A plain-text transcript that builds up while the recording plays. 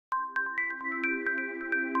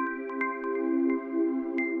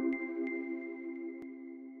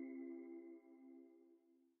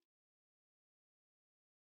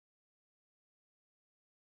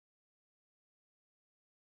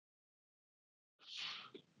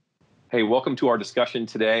Hey, welcome to our discussion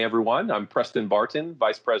today, everyone. I'm Preston Barton,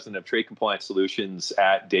 Vice President of Trade Compliance Solutions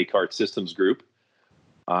at Descartes Systems Group.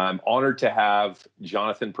 I'm honored to have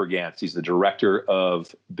Jonathan Pergance. He's the Director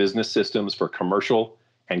of Business Systems for Commercial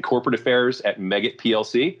and Corporate Affairs at Meggitt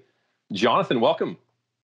PLC. Jonathan, welcome.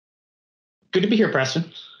 Good to be here,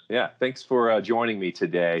 Preston. Yeah, thanks for joining me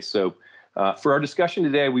today. So for our discussion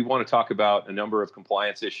today, we want to talk about a number of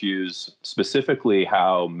compliance issues, specifically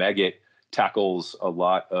how Meggitt tackles a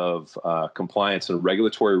lot of compliance and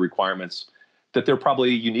regulatory requirements that they're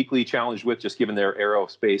probably uniquely challenged with, just given their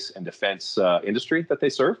aerospace and defense industry that they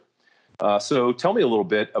serve. So tell me a little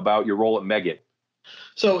bit about your role at Meggitt.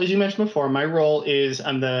 So as you mentioned before, my role is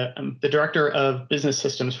I'm the Director of Business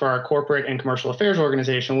Systems for our Corporate and Commercial Affairs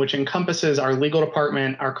organization, which encompasses our legal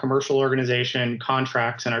department, our commercial organization,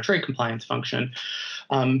 contracts, and our trade compliance function.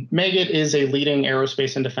 Meggitt is a leading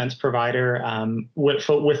aerospace and defense provider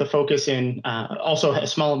with a focus in also a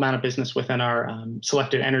small amount of business within our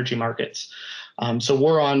selected energy markets. So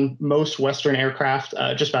we're on most Western aircraft,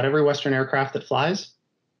 just about every Western aircraft that flies.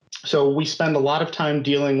 So we spend a lot of time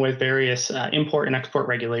dealing with various import and export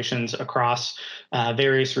regulations across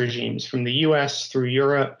various regimes, from the US through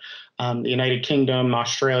Europe, the United Kingdom,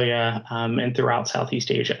 Australia, and throughout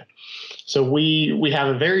Southeast Asia. So we have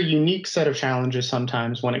a very unique set of challenges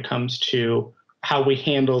sometimes when it comes to how we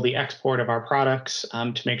handle the export of our products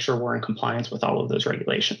to make sure we're in compliance with all of those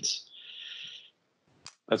regulations.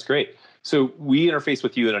 That's great. So we interface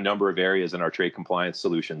with you in a number of areas in our trade compliance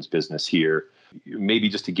solutions business here. Maybe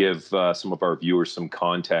just to give some of our viewers some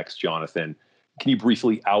context, Jonathan, can you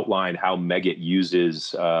briefly outline how Meggitt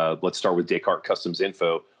uses, let's start with Descartes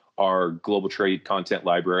CustomsInfo, our global trade content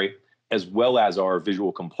library, as well as our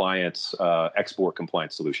visual compliance, export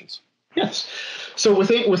compliance solutions? Yes. So with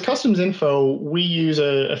CustomsInfo, we use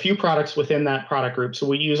a few products within that product group. So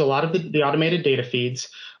we use a lot of the automated data feeds.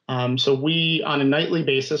 So we, on a nightly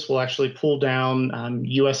basis, will actually pull down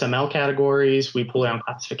USML categories. We pull down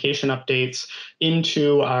classification updates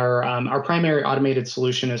into our primary automated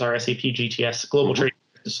solution is our SAP GTS, Global Trade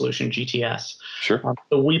Solution, GTS. Sure.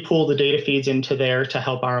 So we pull the data feeds into there to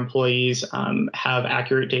help our employees have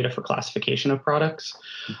accurate data for classification of products,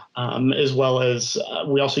 as well as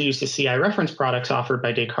we also use the CI reference products offered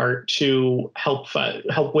by Descartes to help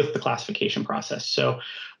with the classification process. So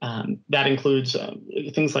that includes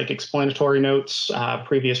things like explanatory notes,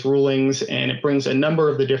 previous rulings, and it brings a number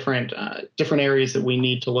of the different areas that we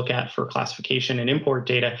need to look at for classification and import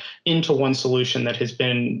data into one solution that has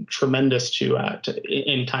been tremendous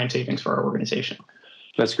in time savings for our organization.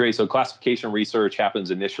 That's great. So classification research happens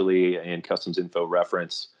initially in CustomsInfo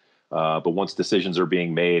reference, but once decisions are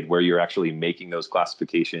being made where you're actually making those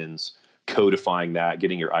classifications, codifying that,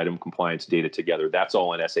 getting your item compliance data together, that's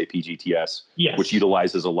all in SAP GTS, yes, which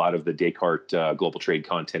utilizes a lot of the Descartes global trade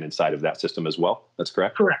content inside of that system as well. That's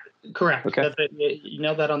correct? Correct. Okay. You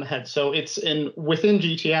nailed that on the head. So within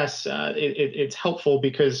GTS, it's helpful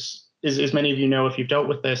because, as many of you know, if you've dealt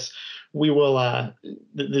with this, we will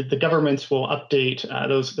the governments will update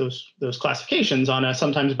those classifications on a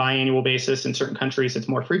sometimes biannual basis. In certain countries, it's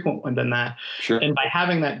more frequent than that. Sure. And by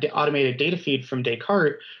having that automated data feed from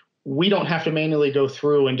Descartes, we don't have to manually go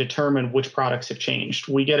through and determine which products have changed.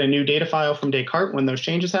 We get a new data file from Descartes when those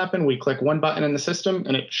changes happen. We click one button in the system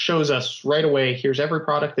and it shows us right away, here's every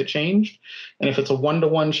product that changed. And if it's a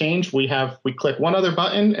one-to-one change, we click one other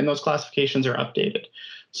button and those classifications are updated.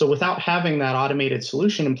 So without having that automated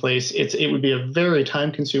solution in place, it would be a very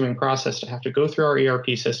time-consuming process to have to go through our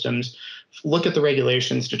ERP systems, look at the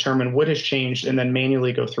regulations, determine what has changed, and then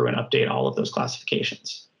manually go through and update all of those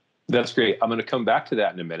classifications. That's great. I'm going to come back to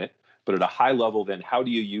that in a minute. But at a high level, then, how do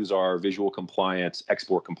you use our visual compliance,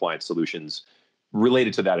 export compliance solutions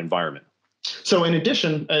related to that environment? So in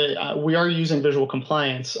addition, we are using visual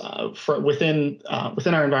compliance within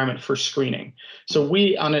our environment for screening. So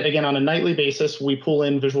we, on a nightly basis, we pull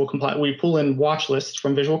in we pull in watch lists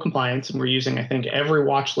from visual compliance, and we're using, I think, every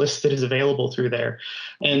watch list that is available through there.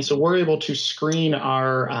 And so we're able to screen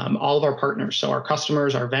all of our partners, so our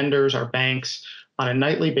customers, our vendors, our banks, on a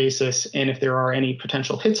nightly basis, and if there are any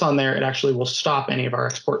potential hits on there, it actually will stop any of our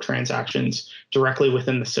export transactions directly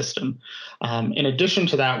within the system. In addition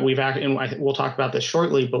to that, we'll talk about this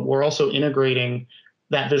shortly, but we're also integrating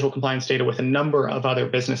that visual compliance data with a number of other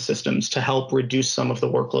business systems to help reduce some of the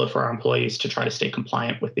workload for our employees to try to stay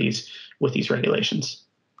compliant with these regulations.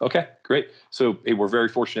 Okay, great. So we're very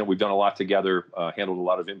fortunate. We've done a lot together, handled a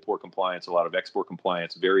lot of import compliance, a lot of export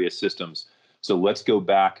compliance, various systems. So let's go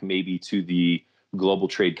back maybe to the global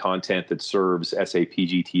trade content that serves SAP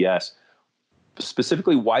GTS.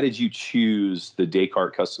 Specifically, why did you choose the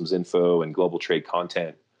Descartes CustomsInfo and global trade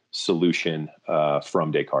content solution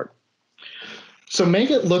from Descartes? So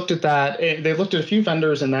Meggitt looked at that. They looked at a few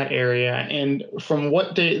vendors in that area, and from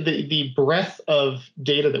what the breadth of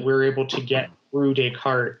data that we were able to get through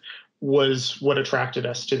Descartes was what attracted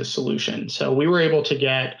us to the solution. So we were able to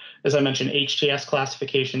get, as I mentioned, HTS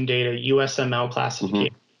classification data, USML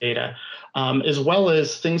classification data, as well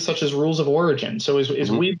as things such as rules of origin. So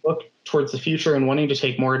as we look towards the future and wanting to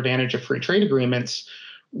take more advantage of free trade agreements,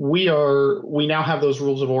 we now have those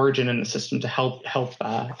rules of origin in the system to help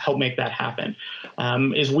make that happen.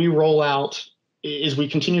 As we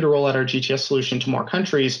continue to roll out our GTS solution to more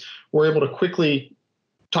countries, we're able to quickly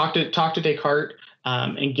talk to Descartes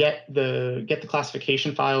and get the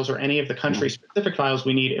classification files or any of the country specific files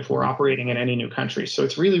we need if we're operating in any new country. So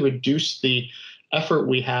it's really reduced the effort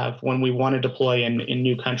we have when we want to deploy in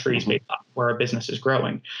new countries based on where our business is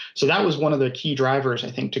growing. So that was one of the key drivers,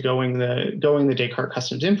 I think, to going the Descartes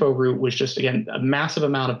CustomsInfo route, was just, again, a massive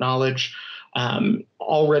amount of knowledge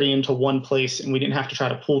already into one place, and we didn't have to try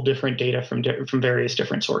to pull different data from various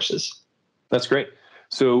different sources. That's great.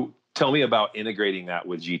 So tell me about integrating that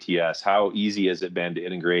with GTS. How easy has it been to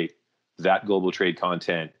integrate that global trade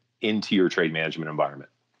content into your trade management environment?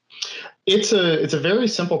 It's a very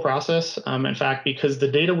simple process. In fact, because the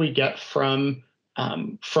data we get from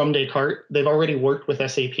Descartes, they've already worked with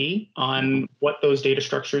SAP on what those data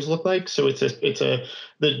structures look like. So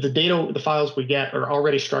the files we get are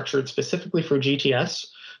already structured specifically for GTS.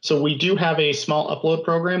 So we do have a small upload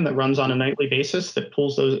program that runs on a nightly basis that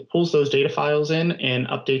pulls those data files in and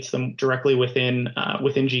updates them directly within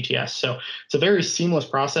GTS. So it's a very seamless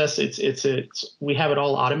process. We have it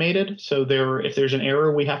all automated. So if there's an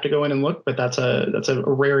error, we have to go in and look, but that's a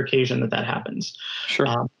rare occasion that happens. Sure.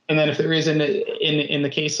 And then if there is in the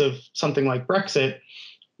case of something like Brexit,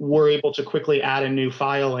 we're able to quickly add a new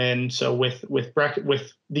file in. So with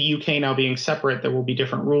the UK now being separate, there will be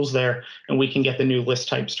different rules there, and we can get the new list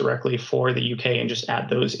types directly for the UK and just add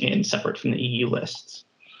those in separate from the EU lists.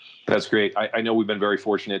 That's great. I know we've been very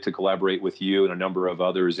fortunate to collaborate with you and a number of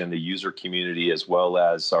others in the user community, as well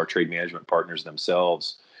as our trade management partners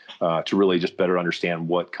themselves, to really just better understand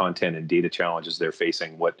what content and data challenges they're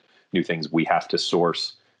facing, what new things we have to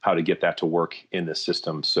source, how to get that to work in the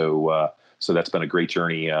system. So that's been a great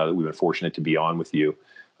journey that we've been fortunate to be on with you.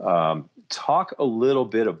 Talk a little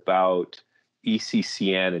bit about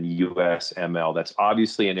ECCN and USML. That's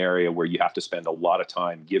obviously an area where you have to spend a lot of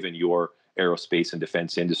time given your aerospace and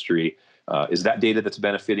defense industry. Is that data that's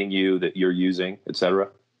benefiting you, that you're using, et cetera?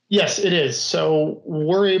 Yes, it is. So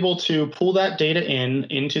we're able to pull that data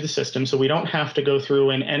into the system, so we don't have to go through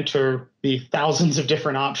and enter the thousands of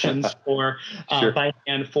different options by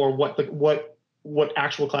hand for what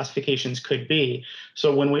actual classifications could be.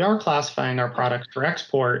 So when we are classifying our product for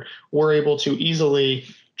export, we're able to easily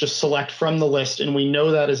just select from the list, and we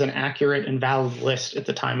know that is an accurate and valid list at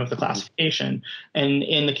the time of the classification. And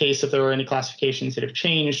in the case if there are any classifications that have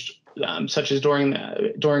changed, such as during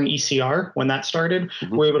ECR, when that started,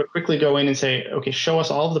 we're able to quickly go in and say, okay, show us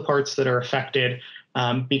all of the parts that are affected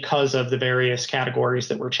because of the various categories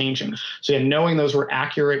that we're changing. So knowing those were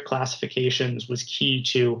accurate classifications was key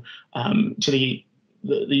to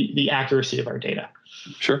the accuracy of our data.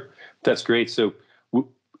 Sure, that's great. So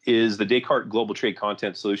is the Descartes Global Trade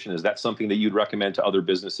Content Solution, is that something that you'd recommend to other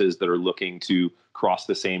businesses that are looking to cross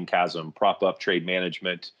the same chasm, prop up trade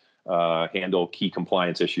management, handle key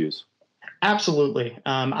compliance issues? Absolutely.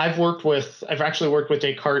 I've actually worked with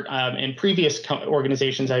Descartes in previous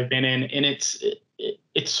organizations I've been in, and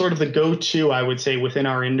it's sort of the go-to, I would say, within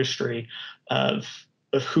our industry of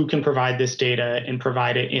who can provide this data and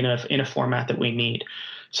provide it in a format that we need.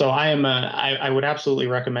 So I would absolutely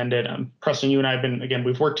recommend it. Preston, you and I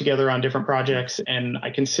we've worked together on different projects, and I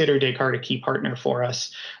consider Descartes a key partner for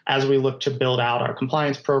us as we look to build out our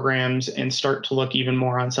compliance programs and start to look even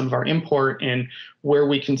more on some of our import and where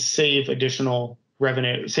we can save additional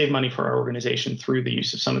revenue, save money for our organization through the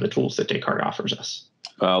use of some of the tools that Descartes offers us.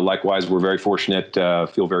 Likewise, we're very fortunate,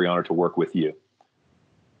 feel very honored to work with you.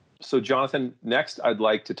 So Jonathan, next I'd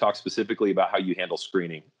like to talk specifically about how you handle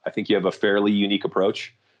screening. I think you have a fairly unique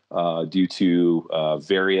approach due to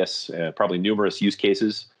various, probably numerous use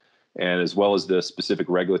cases, and as well as the specific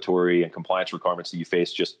regulatory and compliance requirements that you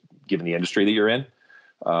face just given the industry that you're in.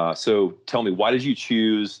 So tell me, why did you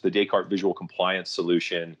choose the Descartes Visual Compliance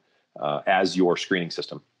solution as your screening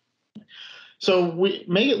system? So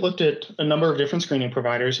Meggitt looked at a number of different screening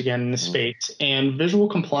providers, again, in the space, and Visual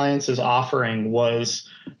Compliance's offering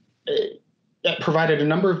that provided a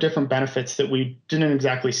number of different benefits that we didn't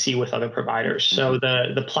exactly see with other providers. So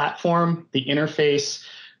the platform, the interface,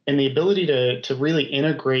 and the ability to really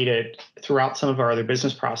integrate it throughout some of our other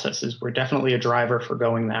business processes were definitely a driver for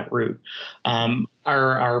going that route.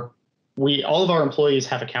 Our all of our employees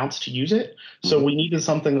have accounts to use it. So we needed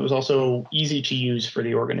something that was also easy to use for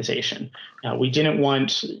the organization. We didn't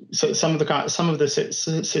want, so some of the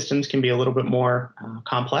systems can be a little bit more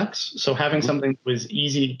complex. So having something that was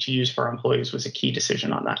easy to use for our employees was a key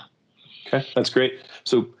decision on that. Okay, that's great.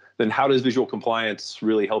 So then how does visual compliance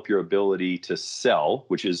really help your ability to sell,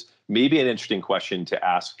 which is maybe an interesting question to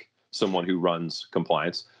ask someone who runs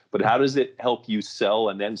compliance, but how does it help you sell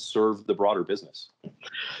and then serve the broader business?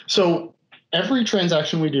 So every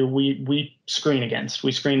transaction we do, we screen against.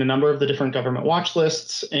 We screen a number of the different government watch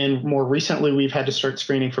lists, and more recently, we've had to start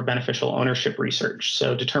screening for beneficial ownership research.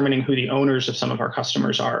 So determining who the owners of some of our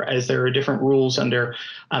customers are, as there are different rules under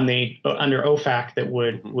OFAC that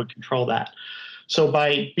would control that. So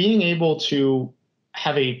by being able to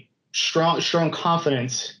have a strong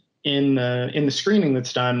confidence in the screening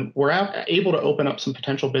that's done, we're able to open up some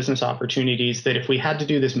potential business opportunities that if we had to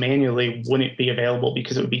do this manually wouldn't be available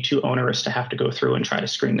because it would be too onerous to have to go through and try to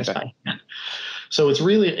screen this by hand. So it's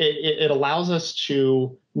really, it allows us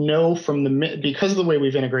to know because of the way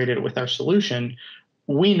we've integrated it with our solution,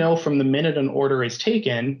 we know from the minute an order is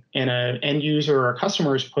taken and an end user or a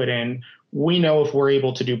customer is put in, we know if we're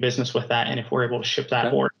able to do business with that and if we're able to ship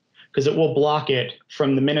that order. Because it will block it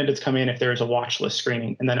from the minute it's come in if there's a watch list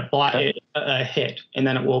screening, and then it hit, and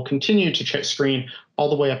then it will continue to screen all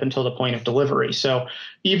the way up until the point of delivery. So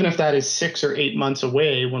even if that is 6 or 8 months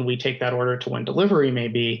away when we take that order to when delivery may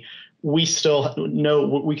be, we still know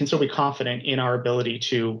we can still be confident in our ability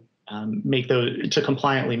to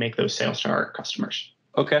compliantly make those sales to our customers.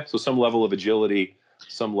 Okay, so some level of agility,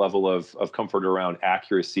 some level of comfort around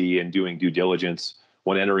accuracy and doing due diligence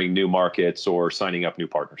when entering new markets or signing up new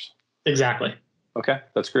partners. Exactly. Okay,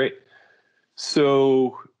 that's great.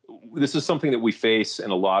 So this is something that we face in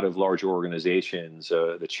a lot of larger organizations,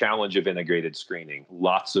 the challenge of integrated screening,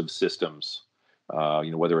 lots of systems,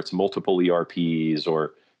 whether it's multiple ERPs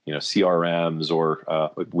or CRMs, or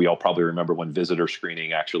we all probably remember when visitor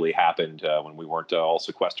screening actually happened when we weren't all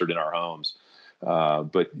sequestered in our homes.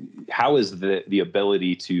 But how is the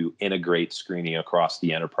ability to integrate screening across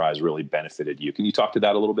the enterprise really benefited you? Can you talk to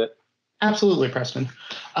that a little bit? Absolutely, Preston.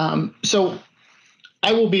 So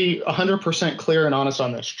I will be 100% clear and honest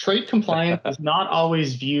on this. Trade compliance is not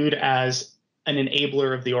always viewed as an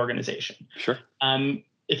enabler of the organization. Sure.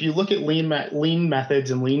 If you look at lean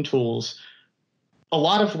methods and lean tools, a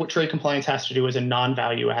lot of what trade compliance has to do is a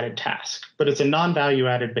non-value added task, but it's a non-value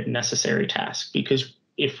added but necessary task, because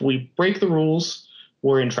if we break the rules,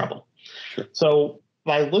 we're in trouble. Sure. So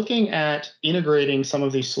by looking at integrating some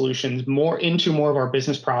of these solutions more of our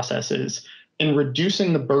business processes and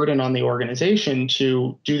reducing the burden on the organization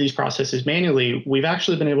to do these processes manually, we've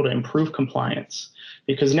actually been able to improve compliance,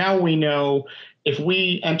 because now we know if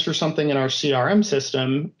we enter something in our CRM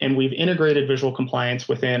system and we've integrated visual compliance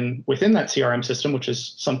within that CRM system, which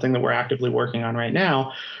is something that we're actively working on right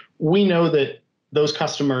now, we know that those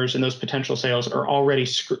customers and those potential sales are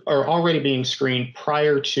already being screened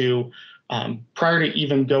prior to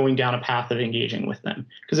even going down a path of engaging with them.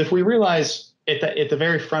 Because if we realize at the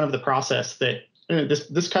very front of the process that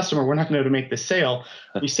this customer, we're not going to be able to make this sale,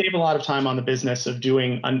 we save a lot of time on the business of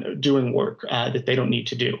doing work that they don't need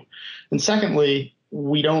to do. And secondly,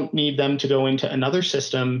 we don't need them to go into another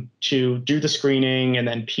system to do the screening and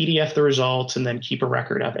then PDF the results and then keep a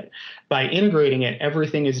record of it. By integrating it,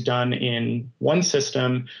 everything is done in one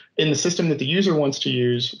system, in the system that the user wants to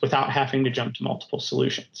use, without having to jump to multiple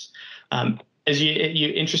solutions.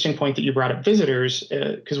 Interesting point that you brought up visitors,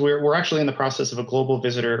 because we're actually in the process of a global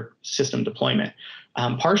visitor system deployment,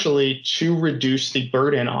 partially to reduce the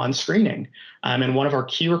burden on screening. And one of our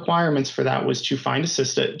key requirements for that was to find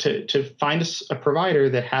a provider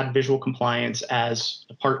that had visual compliance as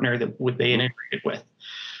a partner that they integrated with.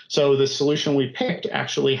 So the solution we picked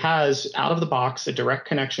actually has out of the box a direct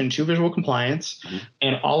connection to visual compliance,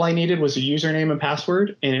 and all I needed was a username and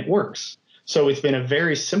password, and it works. So it's been a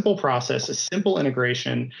very simple process, a simple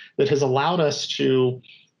integration that has allowed us to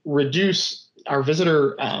reduce our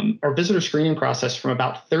visitor screening process from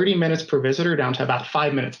about 30 minutes per visitor down to about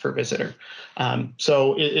 5 minutes per visitor.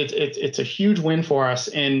 So it's a huge win for us,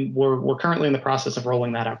 and we're currently in the process of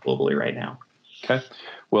rolling that out globally right now. Okay.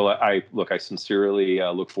 Well, I sincerely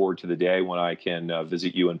look forward to the day when I can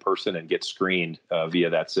visit you in person and get screened via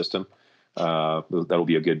that system. That'll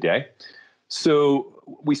be a good day. So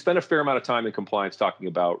we spend a fair amount of time in compliance talking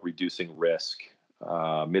about reducing risk,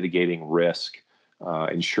 mitigating risk,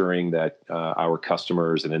 ensuring that our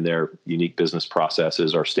customers and in their unique business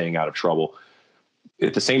processes are staying out of trouble.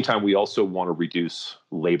 At the same time, we also want to reduce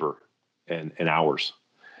labor and hours.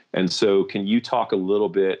 And so can you talk a little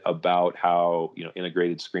bit about how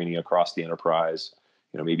integrated screening across the enterprise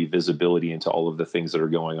maybe visibility into all of the things that are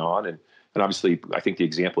going on. And obviously, I think the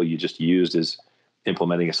example you just used is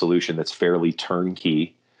implementing a solution that's fairly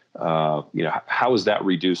turnkey. How has that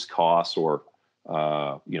reduced costs or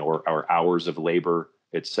hours of labor,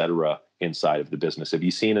 et cetera, inside of the business? Have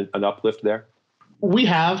you seen an uplift there? We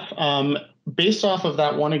have, based off of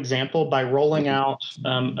that one example, by rolling out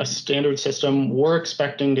a standard system, we're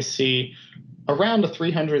expecting to see around a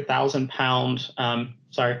 300,000 pound,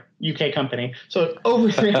 UK company, so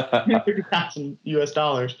over 300,000 US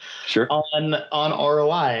dollars sure. on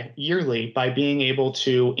ROI yearly by being able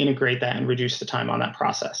to integrate that and reduce the time on that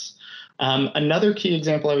process. Another key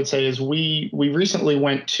example I would say is we recently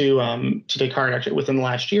went to Descartes actually within the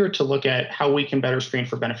last year to look at how we can better screen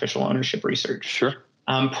for beneficial ownership research. Sure.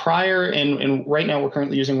 And right now we're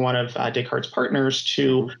currently using one of Descartes' partners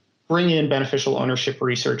to bring in beneficial ownership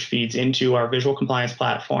research feeds into our visual compliance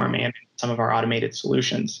platform and some of our automated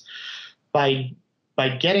solutions. By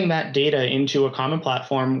getting that data into a common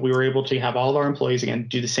platform, we were able to have all of our employees again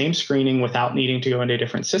do the same screening without needing to go into a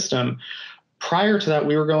different system. Prior to that,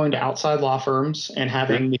 we were going to outside law firms and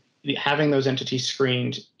having those entities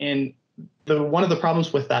screened. And one of the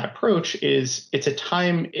problems with that approach is it's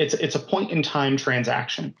a point in time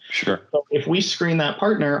transaction. Sure. So if we screen that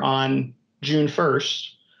partner on June 1st,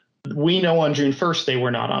 we know on June 1st they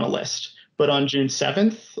were not on a list. But on June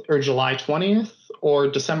 7th or July 20th or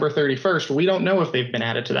December 31st, we don't know if they've been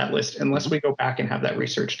added to that list unless we go back and have that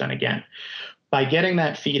research done again. By getting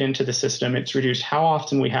that feed into the system, it's reduced how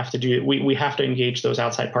often we have to do it. We have to engage those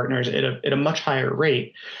outside partners at a much higher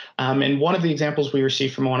rate. And one of the examples we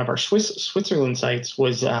received from one of our Switzerland sites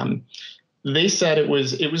was they said it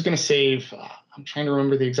was going to save, I'm trying to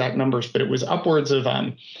remember the exact numbers, but it was upwards of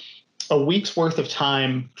a week's worth of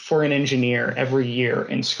time for an engineer every year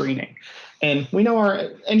in screening. And we know our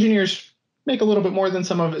engineers make a little bit more than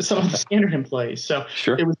some of the standard employees. So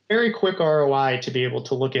sure. It was very quick ROI to be able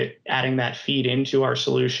to look at adding that feed into our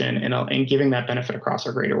solution and giving that benefit across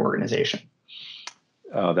our greater organization.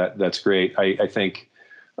 That's great. I think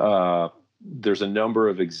there's a number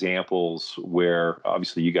of examples where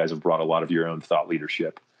obviously you guys have brought a lot of your own thought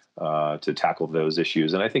leadership to tackle those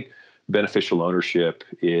issues. And I think beneficial ownership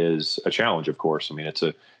is a challenge, of course. I mean, it's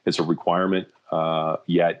a requirement,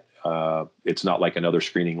 yet it's not like another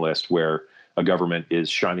screening list where a government is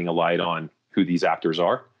shining a light on who these actors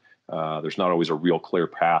are. There's not always a real clear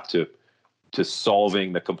path to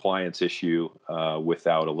solving the compliance issue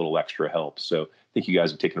without a little extra help. So I think you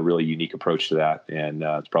guys have taken a really unique approach to that, and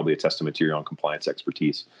it's probably a testament to your own compliance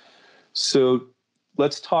expertise. So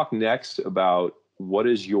let's talk next about what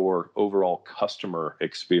is your overall customer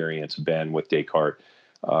experience been with Descartes.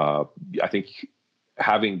 I think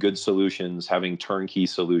having good solutions, having turnkey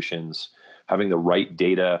solutions, having the right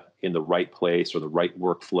data in the right place or the right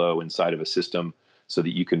workflow inside of a system so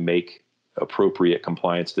that you can make appropriate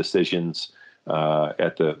compliance decisions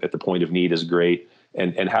at the point of need is great.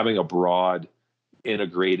 And having a broad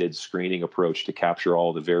integrated screening approach to capture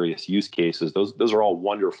all the various use cases, those are all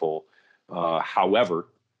wonderful. However,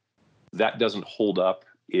 that doesn't hold up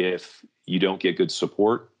if you don't get good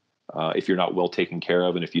support, if you're not well taken care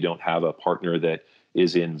of, and if you don't have a partner that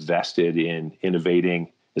is invested in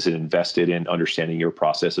innovating, is invested in understanding your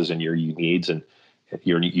processes and your needs and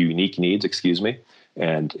your unique needs,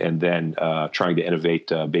 and then trying to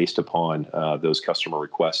innovate based upon those customer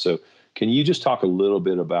requests. So can you just talk a little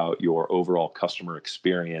bit about your overall customer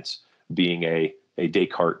experience being a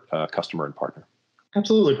Descartes customer and partner?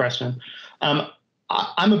 Absolutely, Preston.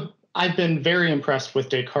 I've been very impressed with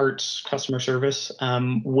Descartes' customer service,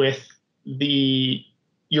 with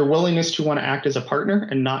your willingness to want to act as a partner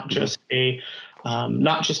and not just a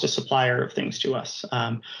supplier of things to us.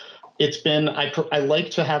 I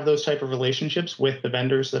like to have those type of relationships with the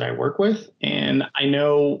vendors that I work with, and I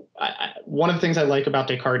know one of the things I like about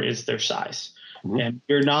Descartes is their size. Mm-hmm. And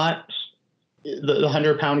you're not the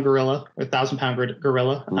 100-pound gorilla or 1,000-pound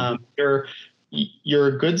gorilla. Mm-hmm. You're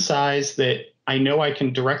a good size that I know I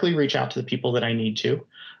can directly reach out to the people that I need to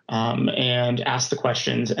and ask the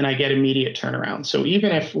questions, and I get immediate turnaround. So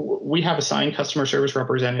even if we have assigned customer service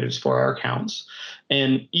representatives for our accounts,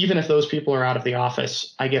 and even if those people are out of the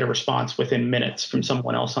office, I get a response within minutes from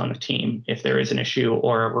someone else on the team if there is an issue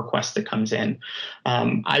or a request that comes in.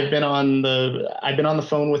 I've been on the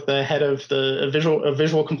phone with the head of the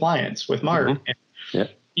visual compliance with Mark. Mm-hmm. And yeah.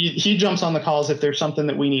 He jumps on the calls if there's something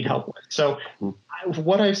that we need help with. So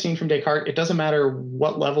what I've seen from Descartes, it doesn't matter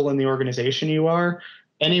what level in the organization you are,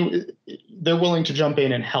 they're willing to jump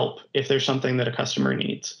in and help if there's something that a customer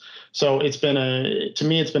needs. So to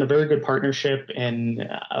me, it's been a very good partnership, and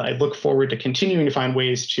I look forward to continuing to find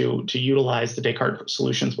ways to utilize the Descartes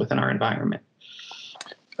solutions within our environment.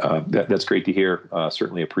 That's great to hear.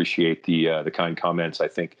 Certainly appreciate the kind comments. I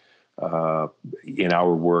think in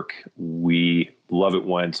our work, we love it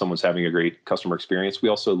when someone's having a great customer experience. We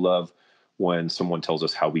also love when someone tells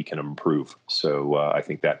us how we can improve. So I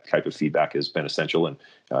think that type of feedback has been essential, and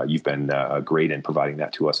you've been great in providing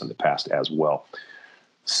that to us in the past as well.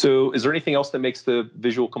 So is there anything else that makes the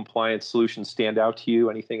visual compliance solution stand out to you?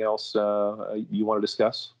 Anything else you want to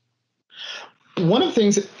discuss? One of the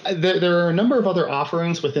things, there are a number of other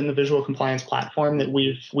offerings within the visual compliance platform that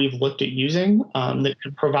we've looked at using that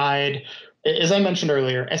could provide, as I mentioned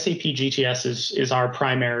earlier, SAP GTS is our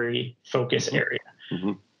primary focus area.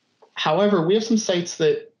 Mm-hmm. However, we have some sites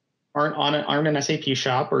that aren't an SAP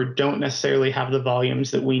shop or don't necessarily have the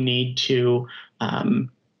volumes that we need to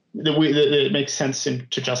that it makes sense to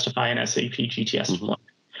justify an SAP GTS deployment.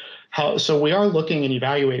 So we are looking and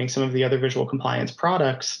evaluating some of the other visual compliance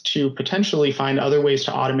products to potentially find other ways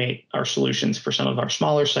to automate our solutions for some of our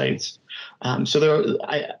smaller sites. So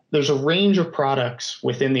there's a range of products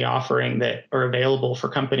within the offering that are available for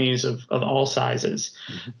companies of all sizes.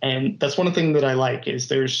 Mm-hmm. And that's one of the things that I like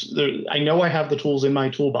is I know I have the tools in my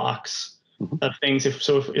toolbox of things.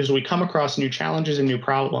 As we come across new challenges and new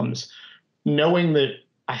problems, knowing that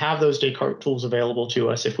I have those Descartes tools available to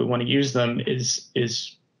us if we want to use them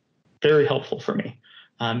is very helpful for me,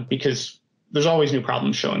 because there's always new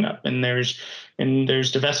problems showing up, and there's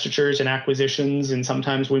divestitures and acquisitions, and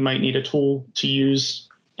sometimes we might need a tool to use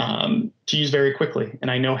very quickly. And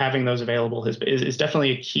I know having those available is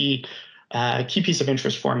definitely a key piece of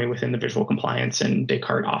interest for me within the visual compliance and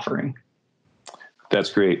Descartes offering.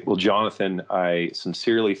 That's great. Well, Jonathan, I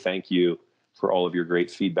sincerely thank you for all of your great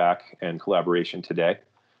feedback and collaboration today.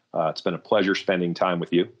 It's been a pleasure spending time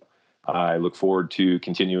with you. I look forward to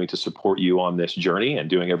continuing to support you on this journey and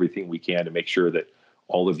doing everything we can to make sure that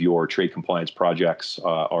all of your trade compliance projects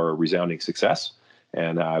are a resounding success.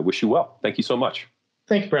 And I wish you well. Thank you so much.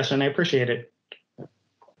 Thank you, Preston. I appreciate it.